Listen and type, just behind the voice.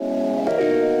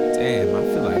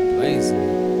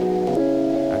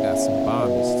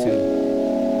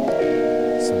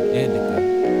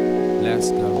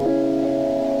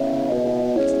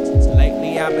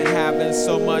I've been having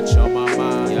so much on my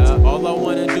mind. All I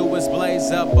wanna do is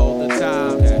blaze up all the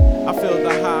time. I feel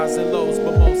the highs and lows,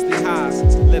 but mostly highs.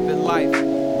 Living life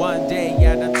one day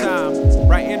at a time.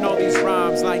 Writing all these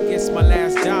rhymes like it's my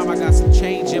last dime. I got some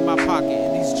change in my pocket,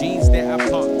 and these jeans that I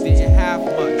pumped didn't have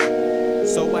much,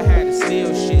 so I had to steal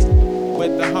shit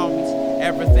with the homies.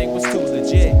 Everything was too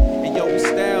legit, and yo, we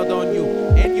styled on you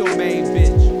and your main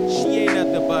bitch. She ain't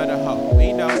nothing but a hoe.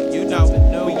 We know, you know,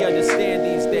 we understand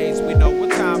these days. We know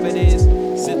what time it is.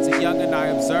 Since a youngin', I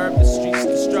observed the streets,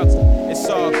 the struggle. It's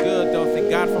all good though. Thank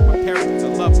God for my parents. I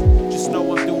love them. Just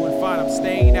know I'm doing fine. I'm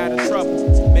staying out of trouble.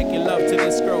 Making love to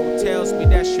this girl who tells me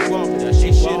that she want me.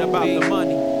 She shit about the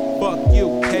money. Fuck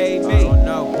you, pay me. I don't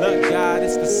know. Look, God,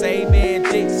 it's the same man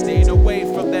dick. Staying away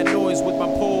from that noise with my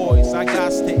poise. I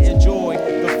got to enjoy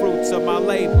the fruits of my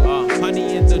labor.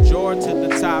 Honey in the drawer to the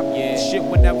top. Yeah, shit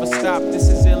will never stop. This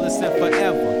is endless and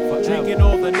forever. Drinking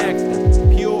all the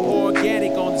nectar, pure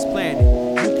organic on this planet.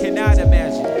 You cannot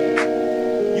imagine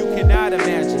it. You cannot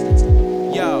imagine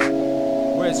it.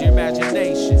 Yo, where's your imagination?